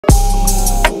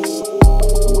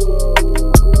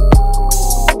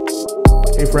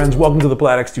Hey friends, welcome to the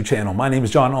PlatX2 channel. My name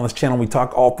is John. On this channel, we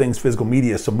talk all things physical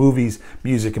media, so movies,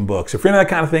 music, and books. If you're into that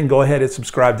kind of thing, go ahead and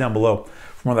subscribe down below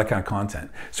for more of that kind of content.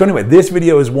 So anyway, this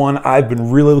video is one I've been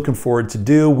really looking forward to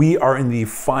do. We are in the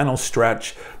final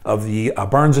stretch of the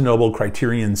Barnes & Noble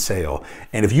Criterion sale.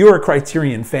 And if you're a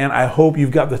Criterion fan, I hope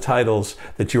you've got the titles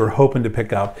that you were hoping to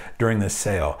pick up during this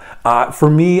sale. For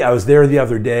me, I was there the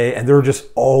other day and there are just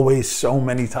always so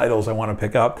many titles I want to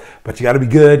pick up, but you got to be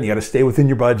good and you got to stay within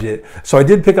your budget. So I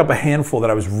did pick up a handful that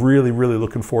I was really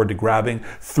looking forward to grabbing.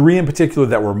 3 in particular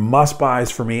that were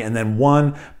must-buys for me, and then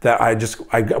one that I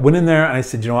went in there and I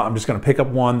said, you know what, I'm just going to pick up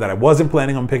one that I wasn't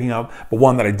planning on picking up, but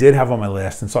one that I did have on my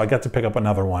list, and so I got to pick up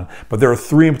another one. But there are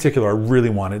 3 in particular I really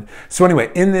wanted. So anyway,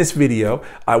 in this video,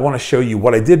 I want to show you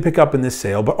what I did pick up in this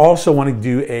sale, but also want to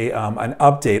do an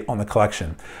update on the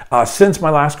collection. Since my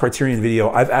last Criterion video,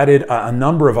 I've added a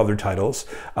number of other titles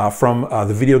from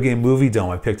the Video Game Movie Dome.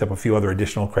 I picked up a few other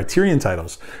additional Criterion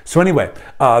titles. So anyway,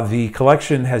 the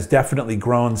collection has definitely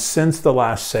grown since the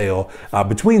last sale,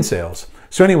 between sales.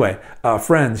 So anyway,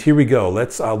 friends, here we go.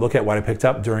 Let's look at what I picked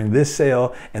up during this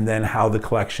sale and then how the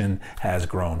collection has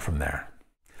grown from there.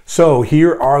 So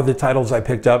here are the titles I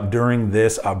picked up during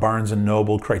this Barnes &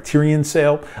 Noble Criterion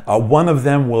sale. One of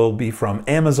them will be from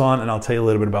Amazon, and I'll tell you a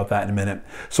little bit about that in a minute.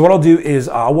 So what I'll do is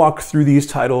I'll walk through these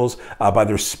titles by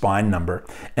their spine number.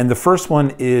 And the first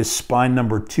one is spine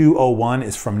number 201.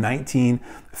 It's from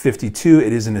 1952.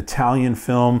 It is an Italian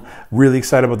film. Really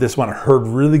excited about this one. I heard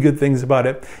really good things about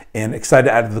it and excited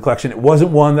to add to the collection. It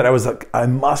wasn't one that I was like, I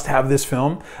must have this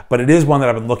film, but it is one that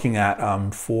I've been looking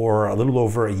at for a little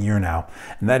over a year now.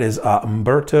 And that is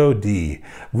Umberto D.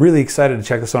 Really excited to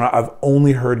check this one out. I've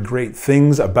only heard great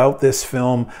things about this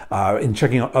film in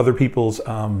checking out other people's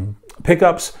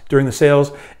pickups during the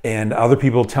sales, and other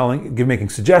people making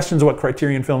suggestions of what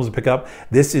Criterion films to pick up.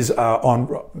 This is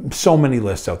on so many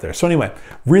lists out there. So anyway,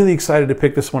 really excited to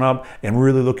pick this one up and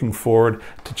really looking forward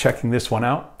to checking this one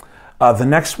out. The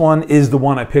next one is the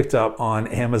one I picked up on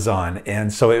Amazon,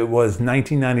 and so it was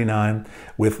 $19.99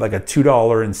 with like a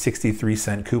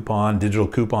 $2.63 coupon, digital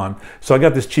coupon. So I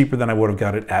got this cheaper than I would have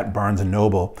got it at Barnes &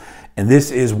 Noble. And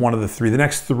this is one of the 3. The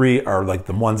next 3 are like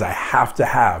the ones I have to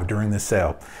have during this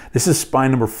sale. This is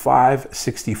spine number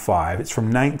 565. It's from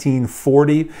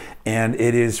 1940, and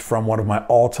it is from one of my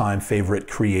all-time favorite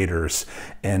creators,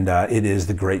 and it is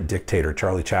the great dictator,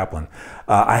 Charlie Chaplin.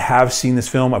 I have seen this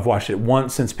film. I've watched it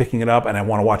once since picking it up, and I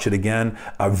want to watch it again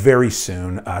very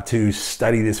soon to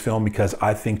study this film because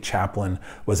I think Chaplin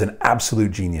was an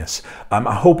absolute genius. I'm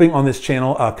hoping on this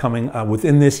channel coming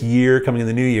within this year, coming in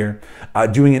the new year,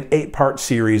 doing an 8-part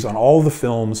series on all the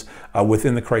films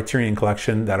within the Criterion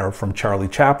collection that are from Charlie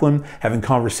Chaplin, having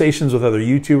conversations with other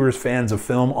YouTubers, fans of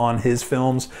film on his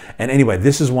films. And anyway,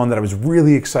 this is one that I was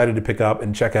really excited to pick up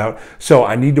and check out. So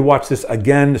I need to watch this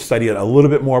again to study it a little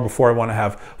bit more before I want to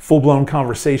have full-blown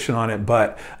conversation on it.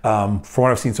 But from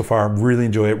what I've seen so far, really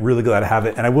enjoy it, really glad to have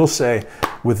it. And I will say,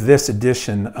 with this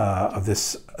edition of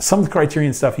this, some of the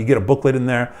Criterion stuff, you get a booklet in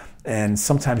there, and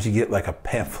sometimes you get like a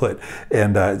pamphlet,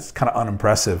 and it's kind of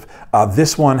unimpressive.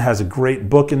 This one has a great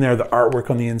book in there. The artwork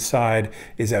on the inside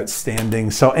is outstanding.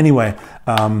 So anyway,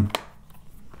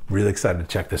 really excited to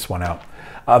check this one out.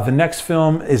 The next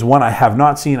film is one I have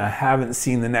not seen. I haven't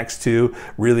seen the next 2.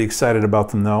 Really excited about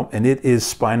them though. And it is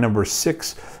spine number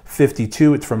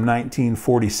 652. It's from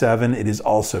 1947. It is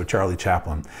also Charlie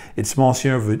Chaplin. It's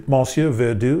Monsieur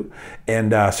Verdoux.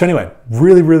 And so anyway,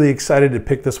 really excited to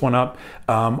pick this one up.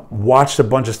 Watched a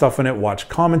bunch of stuff in it, watched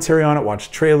commentary on it,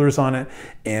 watched trailers on it.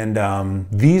 And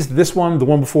this one, the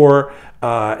one before,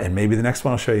 and maybe the next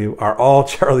one I'll show you, are all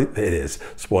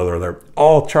spoiler alert,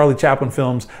 all Charlie Chaplin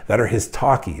films that are his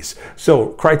talkies. So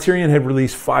Criterion had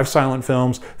released 5 silent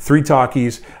films, 3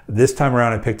 talkies. This time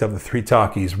around I picked up the 3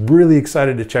 talkies. Really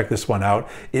excited to check this one out.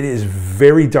 It is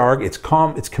very dark, it's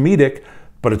comedic,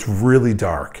 but it's really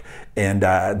dark. And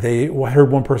I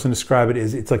heard one person describe it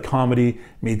as it's like comedy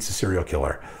meets a serial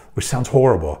killer, which sounds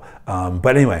horrible.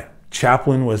 But anyway,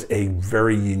 Chaplin was a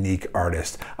very unique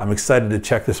artist. I'm excited to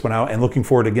check this one out and looking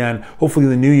forward again, hopefully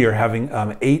in the new year, having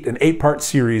an 8-part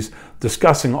series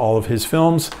discussing all of his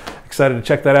films. Excited to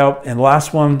check that out. And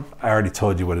last one, I already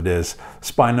told you what it is.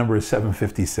 Spine number is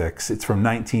 756. It's from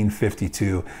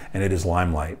 1952, and it is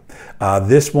Limelight.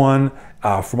 This one,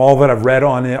 from all that I've read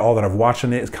on it, all that I've watched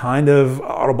on it, is kind of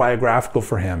autobiographical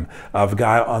for him, of a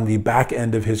guy on the back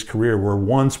end of his career where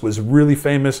once was really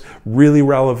famous, really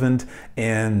relevant,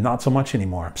 and not so much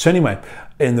anymore. So anyway,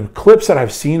 in the clips that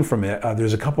I've seen from it,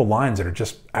 there's a couple lines that are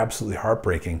just absolutely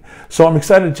heartbreaking. So I'm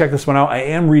excited to check this one out. I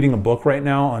am reading a book right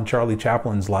now on Charlie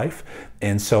Chaplin's life. life.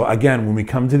 And so again, when we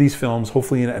come to these films,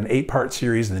 hopefully in an 8-part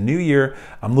series in the new year,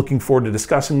 I'm looking forward to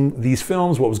discussing these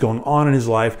films, what was going on in his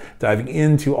life, diving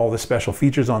into all the special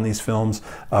features on these films,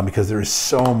 because there is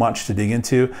so much to dig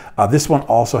into. This one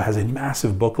also has a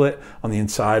massive booklet on the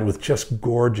inside with just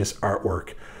gorgeous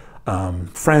artwork.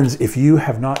 Friends, if you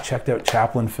have not checked out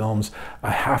Chaplin films,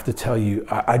 I have to tell you,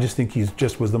 I just think he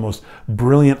just was the most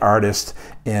brilliant artist,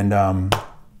 and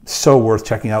so worth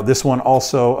checking out. This one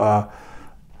also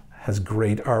has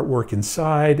great artwork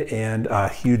inside and a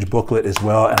huge booklet as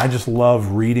well. And I just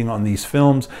love reading on these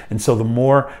films. And so the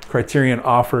more Criterion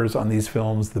offers on these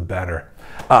films, the better.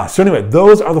 So anyway,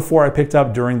 those are the 4 I picked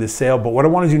up during this sale. But what I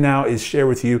want to do now is share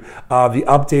with you the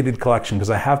updated collection,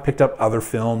 because I have picked up other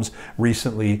films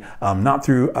recently, not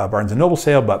through Barnes & Noble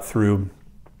sale, but through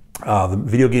the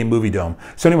Video Game Movie Dome.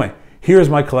 So anyway, here's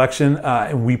my collection,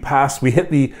 and we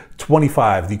hit the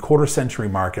 25, the quarter-century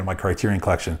mark in my Criterion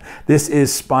collection. This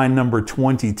is spine number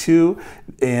 22,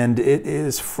 and it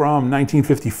is from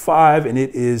 1955, and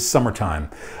it is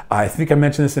summertime. I think I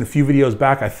mentioned this in a few videos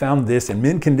back. I found this in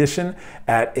mint condition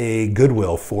at a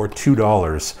Goodwill for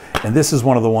 $2, and this is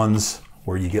one of the ones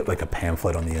where you get like a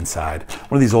pamphlet on the inside.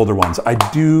 One of these older ones. I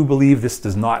do believe this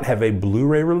does not have a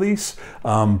Blu-ray release,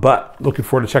 but looking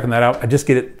forward to checking that out. I just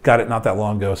got it not that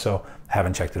long ago, so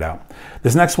haven't checked it out.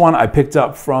 This next one I picked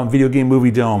up from Video Game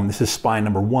Movie Dome. This is spine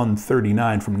number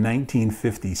 139 from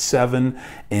 1957,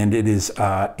 and it is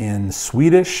in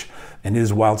Swedish, and it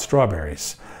is Wild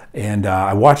Strawberries. And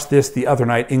I watched this the other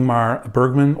night. Ingmar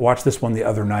Bergman watched this one the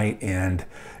other night, and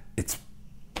it's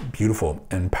beautiful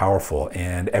and powerful,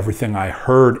 and everything I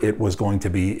heard it was going to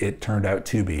be, it turned out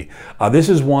to be. This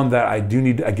is one that I do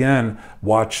need to, again,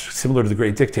 watch, similar to The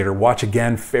Great Dictator, watch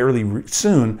again fairly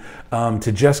soon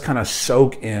to just kind of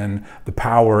soak in the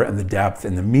power and the depth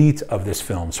and the meat of this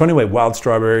film. So anyway, Wild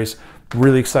Strawberries,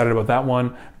 really excited about that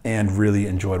one, and really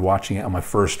enjoyed watching it on my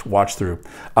first watch through.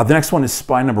 The next one is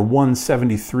spine number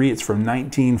 173. It's from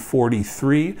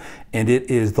 1943, and it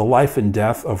is The Life and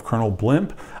Death of Colonel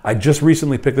Blimp. I just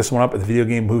recently picked this one up at the Video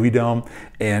Game Movie Dome,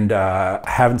 and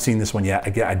haven't seen this one yet.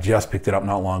 Again, I just picked it up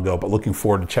not long ago, but looking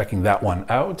forward to checking that one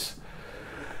out.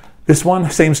 This one,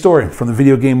 same story, from the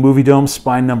Video Game Movie Dome,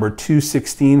 spine number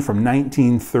 216 from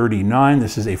 1939.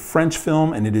 This is a French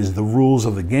film, and it is The Rules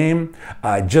of the Game.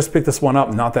 I just picked this one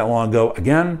up not that long ago.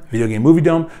 Again, Video Game Movie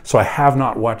Dome, so I have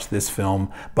not watched this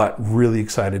film, but really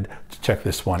excited to check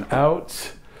this one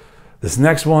out. This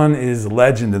next one is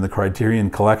Legend in the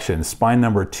Criterion Collection, spine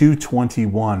number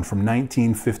 221 from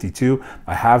 1952.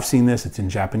 I have seen this. It's in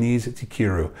Japanese. It's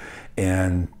Ikiru.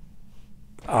 And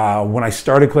when I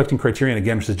started collecting Criterion,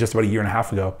 again, which is just about a year and a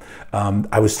half ago,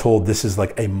 I was told this is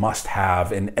like a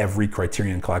must-have in every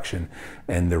Criterion collection,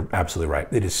 and they're absolutely right.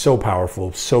 It is so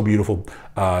powerful, so beautiful.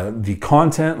 The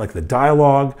content, like the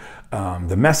dialogue,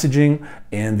 the messaging,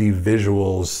 and the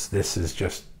visuals, this is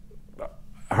just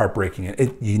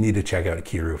heartbreaking. You need to check out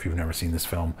Ikiru if you've never seen this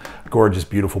film. Gorgeous,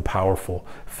 beautiful, powerful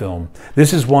film.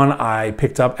 This is one I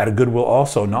picked up at a Goodwill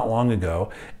also not long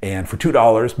ago, and for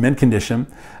 $2, mint condition.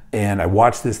 And I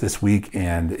watched this week,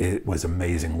 and it was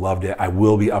amazing. Loved it. I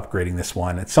will be upgrading this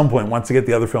one at some point. Once I get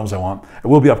the other films I want, I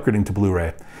will be upgrading to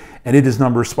Blu-ray. And it is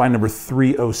spine number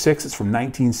 306. It's from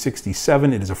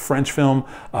 1967. It is a French film,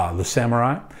 Le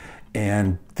Samurai.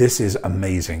 And this is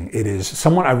amazing. It is,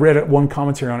 I read one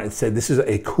commentary on it, it said this is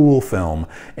a cool film,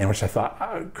 and which I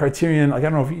thought, Criterion, like, I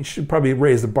don't know if you should probably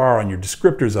raise the bar on your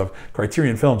descriptors of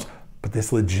Criterion films, but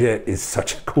this legit is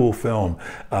such a cool film.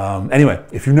 Anyway,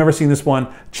 if you've never seen this one,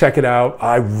 check it out.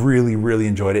 I really, really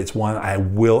enjoyed it. It's one I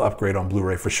will upgrade on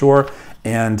Blu-ray for sure.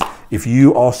 And if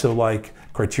you also like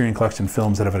Criterion Collection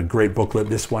films that have a great booklet,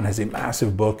 this one has a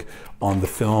massive book on the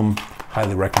film.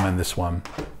 Highly recommend this one.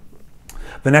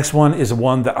 The next one is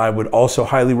one that I would also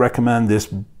highly recommend. This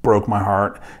broke my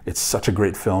heart. It's such a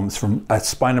great film. It's from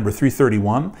spine number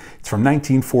 331. It's from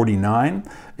 1949.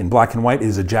 In black and white. It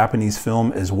is a Japanese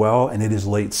film as well, and it is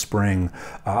late spring.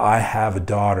 I have a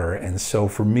daughter, and so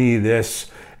for me,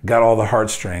 this got all the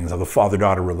heartstrings of the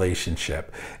father-daughter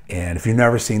relationship. And if you've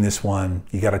never seen this one,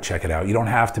 you got to check it out. You don't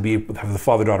have to have the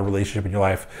father-daughter relationship in your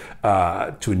life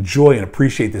to enjoy and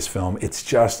appreciate this film. It's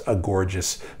just a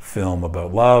gorgeous film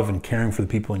about love and caring for the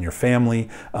people in your family.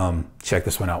 Check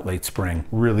this one out, late spring.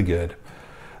 Really good.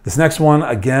 This next one,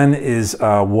 again, is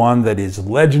one that is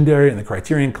legendary in the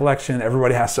Criterion Collection.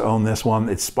 Everybody has to own this one.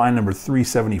 It's spine number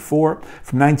 374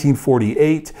 from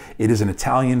 1948. It is an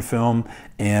Italian film,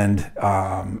 and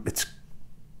it's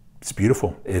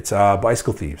beautiful. It's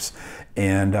Bicycle Thieves.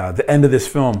 And the end of this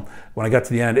film, when I got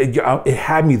to the end, it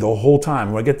had me the whole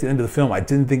time. When I get to the end of the film, I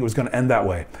didn't think it was going to end that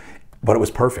way. but it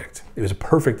was perfect. It was a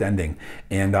perfect ending,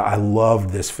 and I loved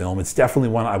this film. It's definitely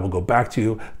one I will go back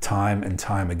to time and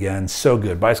time again. So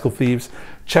good. Bicycle Thieves,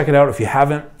 check it out if you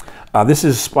haven't. This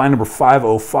is Spy number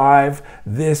 505.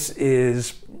 This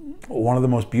is one of the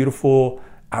most beautiful,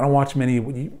 I don't watch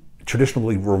many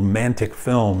traditionally romantic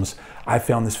films. I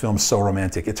found this film so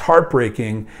romantic. It's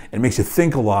heartbreaking, it makes you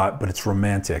think a lot, but it's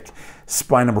romantic.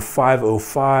 Spy number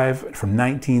 505 from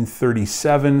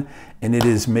 1937, and it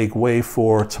is Make Way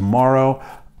for Tomorrow.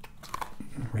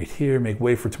 Right here, Make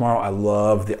Way for Tomorrow. I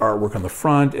love the artwork on the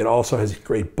front. It also has a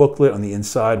great booklet on the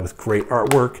inside with great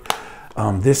artwork.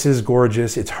 This is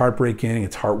gorgeous. It's heartbreaking.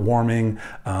 It's heartwarming.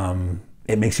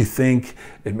 It makes you think.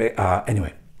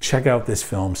 Anyway, check out this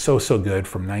film. So good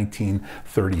from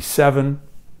 1937.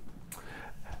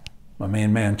 My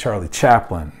main man, Charlie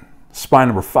Chaplin. Spy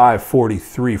number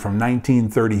 543 from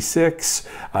 1936,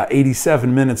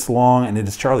 87 minutes long, and it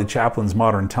is Charlie Chaplin's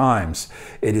Modern Times.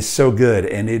 It is so good,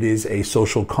 and it is a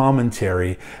social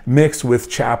commentary mixed with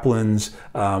Chaplin's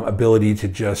ability to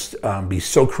just be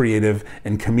so creative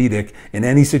and comedic in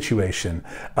any situation.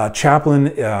 Chaplin,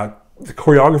 the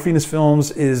choreography in his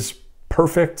films is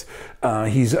perfect.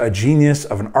 He's a genius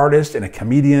of an artist and a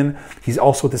comedian. He's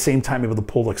also at the same time able to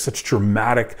pull like such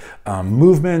dramatic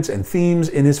movements and themes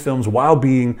in his films while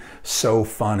being so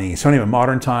funny. So anyway,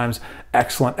 Modern Times,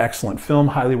 excellent film.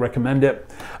 Highly recommend it.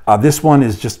 This one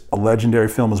is just a legendary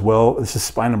film as well. This is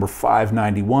Spy number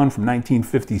 591 from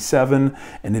 1957,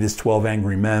 and it is 12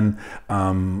 Angry Men.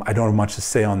 I don't have much to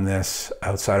say on this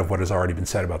outside of what has already been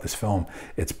said about this film.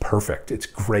 It's perfect. It's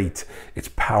great. It's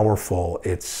powerful.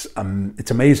 It's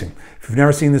amazing. If you've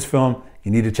never seen this film,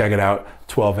 you need to check it out.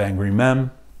 12 Angry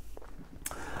Men.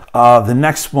 The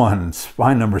next one,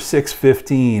 Spy number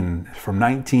 615 from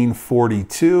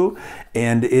 1942,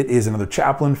 and it is another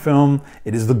Chaplin film.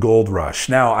 It is The Gold Rush.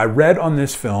 Now, I read on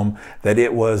this film that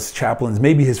it was Chaplin's,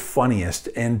 maybe his funniest,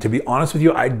 and to be honest with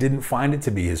you, I didn't find it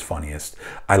to be his funniest.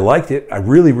 I liked it. I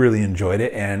really enjoyed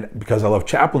it, and because I love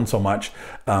Chaplin so much,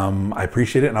 I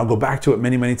appreciate it, and I'll go back to it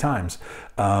many times.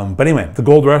 But anyway, The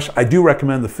Gold Rush, I do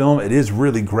recommend the film. It is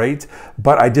really great,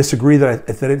 but I disagree that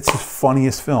it's his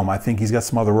funniest film. I think he's got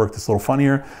some other work that's a little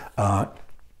funnier.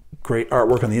 Great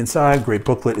artwork on the inside, great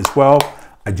booklet as well.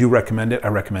 I do recommend it. I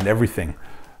recommend everything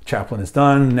Chaplin has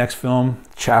done. Next film,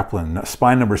 Chaplin,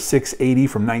 Spy number 680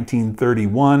 from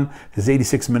 1931. It's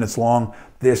 86 minutes long.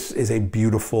 This is a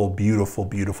beautiful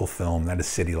film. That is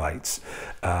City Lights.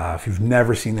 If you've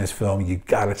never seen this film, you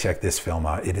gotta check this film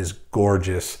out. It is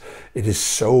gorgeous. It is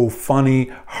so funny,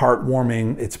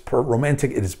 heartwarming. It's romantic.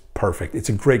 It is perfect. It's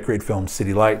a great film,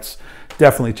 City Lights.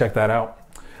 Definitely check that out.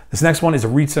 This next one is a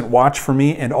recent watch for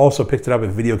me, and also picked it up at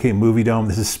Video Game Movie Dome.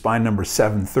 This is Spy number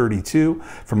 732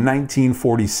 from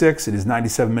 1946. It is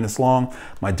 97 minutes long.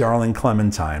 My Darling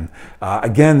Clementine.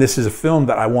 Again, this is a film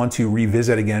that I want to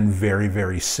revisit again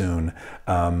very soon.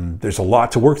 There's a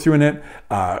lot to work through in it.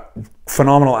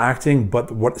 Phenomenal acting,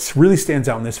 but what really stands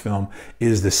out in this film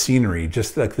is the scenery.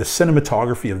 Just like the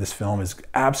cinematography of this film is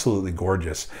absolutely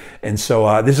gorgeous. And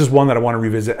so this is one that I want to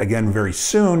revisit again very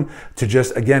soon to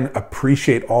just, again,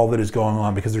 appreciate all that is going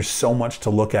on, because there's so much to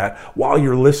look at while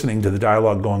you're listening to the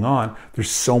dialogue going on.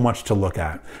 There's so much to look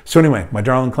at. So anyway, My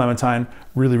Darling Clementine,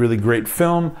 really great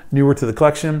film, newer to the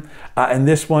collection. And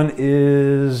this one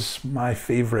is my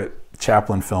favorite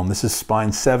Chaplin film. This is Spy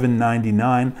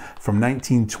 799 from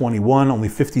 1921, only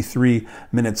 53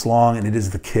 minutes long, and it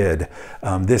is The Kid.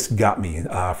 This got me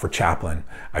for Chaplin.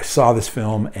 I saw this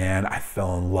film and I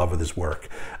fell in love with his work.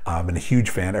 I've been a huge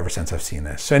fan ever since I've seen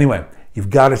this. So anyway, you've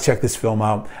got to check this film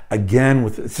out. Again,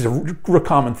 this is a real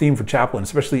common theme for Chaplin,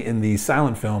 especially in these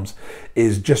silent films,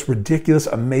 is just ridiculous,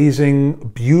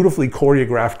 amazing, beautifully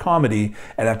choreographed comedy,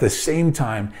 and at the same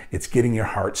time, it's getting your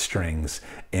heartstrings.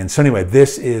 And so anyway,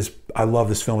 I love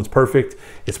this film. It's perfect.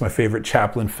 It's my favorite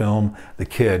Chaplin film, The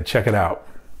Kid. Check it out.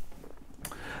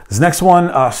 This next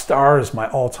one stars my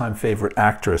all-time favorite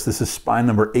actress. This is Spy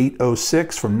number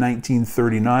 806 from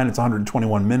 1939. It's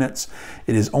 121 minutes.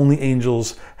 It is Only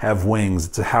Angels Have Wings.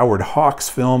 It's a Howard Hawks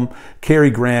film. Cary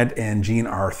Grant and Jean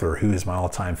Arthur, who is my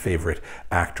all-time favorite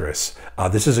actress.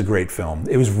 This is a great film.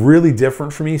 It was really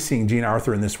different for me seeing Jean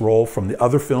Arthur in this role from the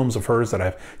other films of hers that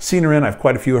I've seen her in. I have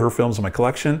quite a few of her films in my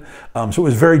collection. So it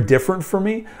was very different for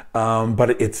me,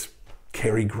 but it's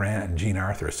Cary Grant and Jean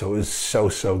Arthur, so it was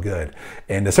so good.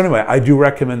 And so anyway, I do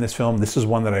recommend this film. This is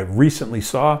one that I recently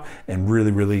saw and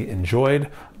really enjoyed.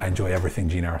 I enjoy everything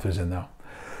Jean Arthur's in, though.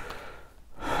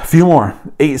 A few more.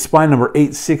 Spy number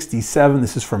 867.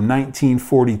 This is from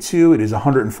 1942. It is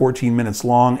 114 minutes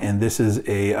long, and this is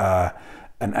a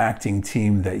an acting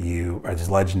team that you are just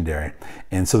legendary.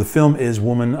 And so the film is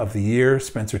Woman of the Year,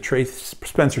 Spencer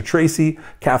Tracy,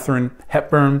 Katharine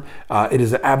Hepburn. It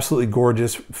is an absolutely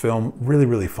gorgeous film, really,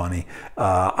 really funny.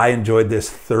 I enjoyed this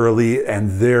thoroughly,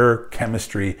 and their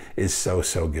chemistry is so,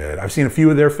 so good. I've seen a few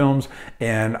of their films,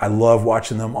 and I love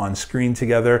watching them on screen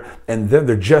together, and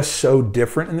they're just so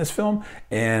different in this film,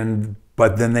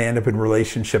 but then they end up in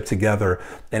relationship together,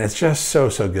 and it's just so,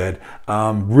 so good.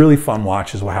 Really fun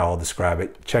watch is how I'll describe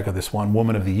it. Check out this one,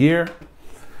 Woman of the Year.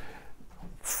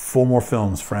 4 more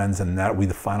films, friends, and that will be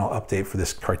the final update for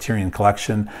this Criterion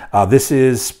collection. This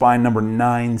is Spine number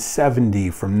 970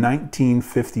 from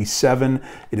 1957.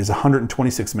 It is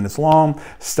 126 minutes long,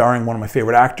 starring one of my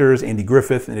favorite actors, Andy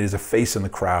Griffith, and it is a face in the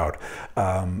crowd.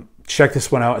 Check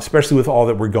this one out, especially with all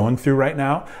that we're going through right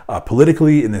now,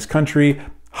 politically in this country.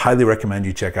 Highly recommend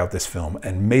you check out this film.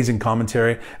 An amazing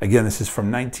commentary. Again, this is from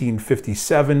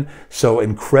 1957, so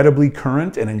incredibly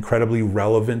current and incredibly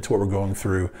relevant to what we're going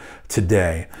through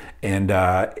today. And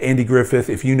Andy Griffith,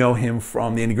 if you know him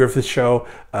from the Andy Griffith Show,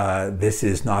 this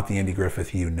is not the Andy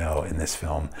Griffith you know in this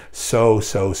film. So,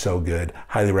 so, so good.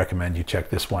 Highly recommend you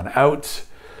check this one out.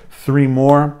 3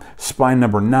 more. Spine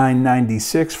number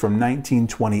 996 from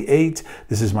 1928.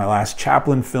 This is my last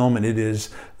Chaplin film, and it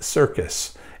is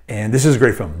Circus. And this is a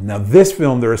great film. Now this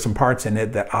film, there are some parts in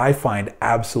it that I find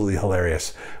absolutely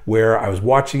hilarious, where I was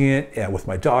watching it with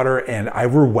my daughter, and I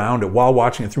rewound it while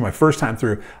watching it through my first time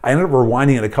through. I ended up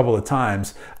rewinding it a couple of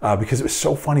times because it was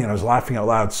so funny, and I was laughing out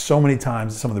loud so many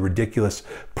times at some of the ridiculous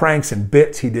pranks and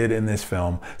bits he did in this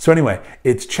film. So anyway,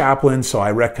 it's Chaplin, so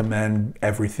I recommend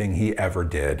everything he ever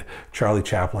did. Charlie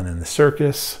Chaplin in the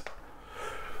Circus.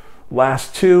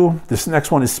 Last 2. This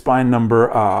next one is Spine number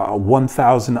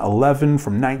 1011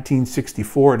 from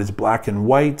 1964. It is black and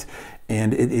white,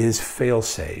 and it is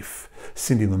Failsafe.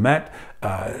 Sidney Lumet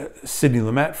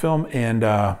film,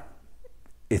 and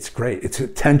it's great. It's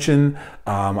tension.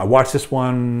 I watched this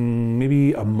one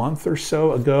maybe a month or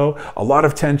so ago. A lot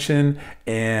of tension,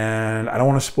 and I don't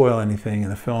want to spoil anything in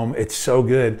the film. It's so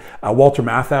good. Walter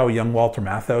Matthau, young Walter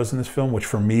Matthau is in this film, which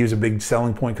for me is a big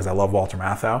selling point because I love Walter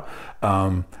Matthau.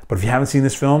 But if you haven't seen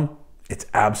this film, it's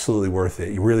absolutely worth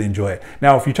it. You really enjoy it.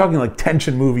 Now, if you're talking like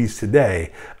tension movies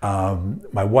today,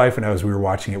 my wife and I, as we were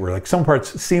watching it, were like, some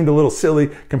parts seemed a little silly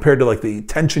compared to like the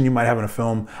tension you might have in a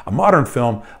film, a modern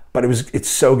film, but it's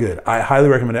so good. I highly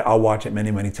recommend it. I'll watch it many,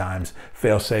 many times.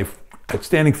 Failsafe,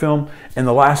 outstanding film. And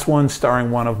the last one, starring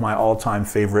one of my all-time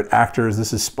favorite actors.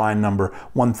 This is Spine number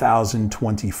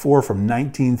 1024 from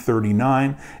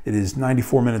 1939. It is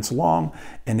 94 minutes long,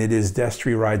 and it is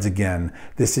Destry Rides Again.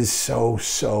 This is so,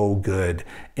 so good.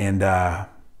 And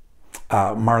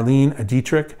Marlene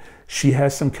Dietrich, she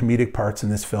has some comedic parts in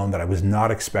this film that I was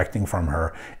not expecting from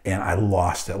her, and I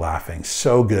lost it laughing.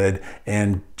 So good.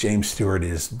 And James Stewart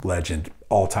is legend,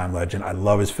 all-time legend. I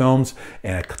love his films,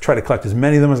 and I try to collect as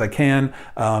many of them as I can.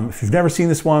 If you've never seen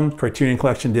this one, Criterion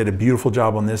Collection did a beautiful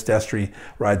job on this. Destry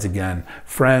Rides Again.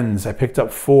 Friends, I picked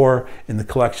up 4 in the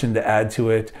collection to add to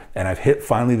it, and I've hit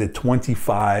finally the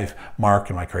 25 mark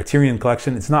in my Criterion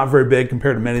Collection. It's not very big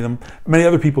compared to many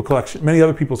other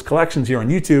people's collections here on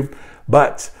YouTube,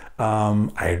 but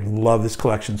I love this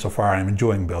collection so far, and I'm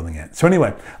enjoying building it. So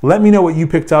anyway, let me know what you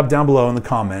picked up down below in the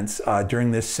comments during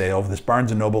this sale, this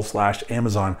Barnes & Noble /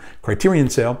 Amazon Criterion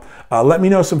sale. Let me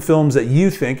know some films that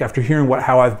you think, after hearing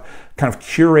how I've kind of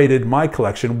curated my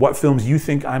collection, what films you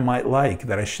think I might like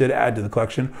that I should add to the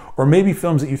collection, or maybe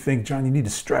films that you think, John, you need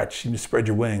to stretch, you need to spread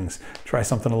your wings, try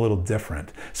something a little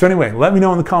different. So anyway, let me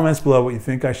know in the comments below what you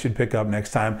think I should pick up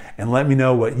next time, and let me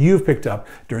know what you've picked up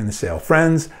during the sale.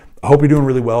 Friends, I hope you're doing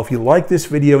really well. If you like this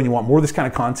video and you want more of this kind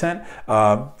of content,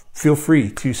 feel free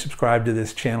to subscribe to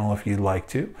this channel if you'd like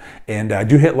to. And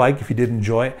do hit like if you did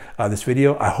enjoy this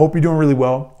video. I hope you're doing really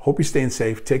well. Hope you're staying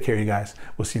safe. Take care, you guys.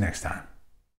 We'll see you next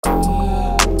time.